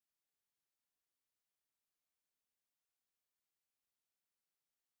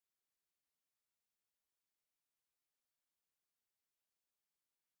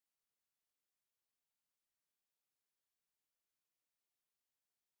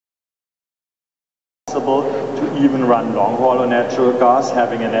possible to even run long haul on natural gas,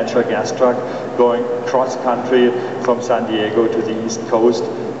 having a natural gas truck going cross country from San Diego to the East Coast,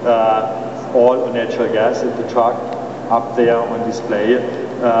 all on natural gas in the truck up there on display,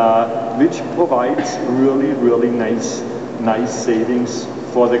 which provides really nice savings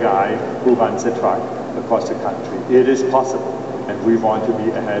for the guy who runs the truck across the country. It is possible, and we want to be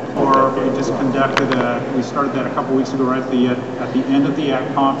ahead. We just conducted we started that a couple weeks ago right at the end of the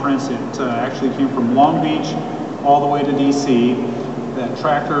ACT conference. It actually came from Long Beach all the way to DC. That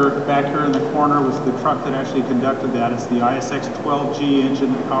tractor back here in the corner was the truck that actually conducted that. It's the ISX 12G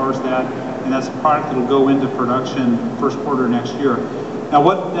engine that powers that, and that's a product that will go into production first quarter next year. Now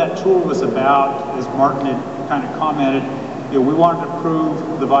what that tool was about, as Martin had kind of commented, we wanted to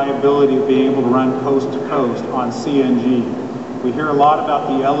prove the viability of being able to run coast to coast on CNG. We hear a lot about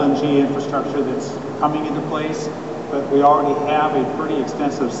the LNG infrastructure that's coming into place, but we already have a pretty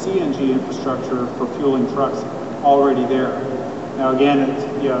extensive CNG infrastructure for fueling trucks already there. Now again, it's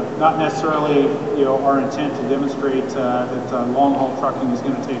not necessarily our intent to demonstrate that long-haul trucking is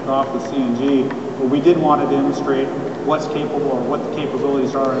going to take off with CNG, but we did want to demonstrate what's capable or what the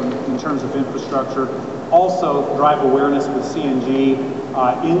capabilities are in terms of infrastructure. Also drive awareness with CNG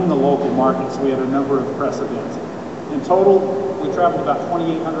in the local markets. We had a number of press events. In total, we traveled about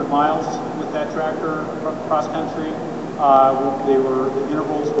 2,800 miles with that tractor cross country. The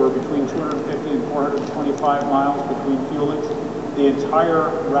intervals were between 250 and 425 miles between fuelage. The entire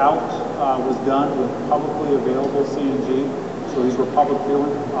route was done with publicly available CNG. So these were public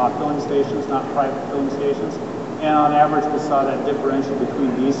filling stations, not private filling stations. And on average, we saw that differential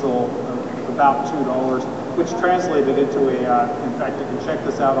between diesel of about $2, which translated into in fact, you can check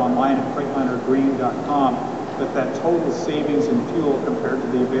this out online at freightlinergreen.com, that total savings in fuel compared to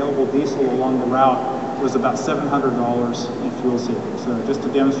the available diesel along the route was about $700 in fuel savings. So just to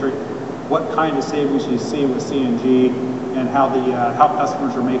demonstrate what kind of savings you see with CNG and how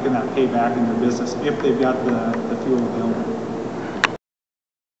customers are making that payback in their business if they've got the fuel available.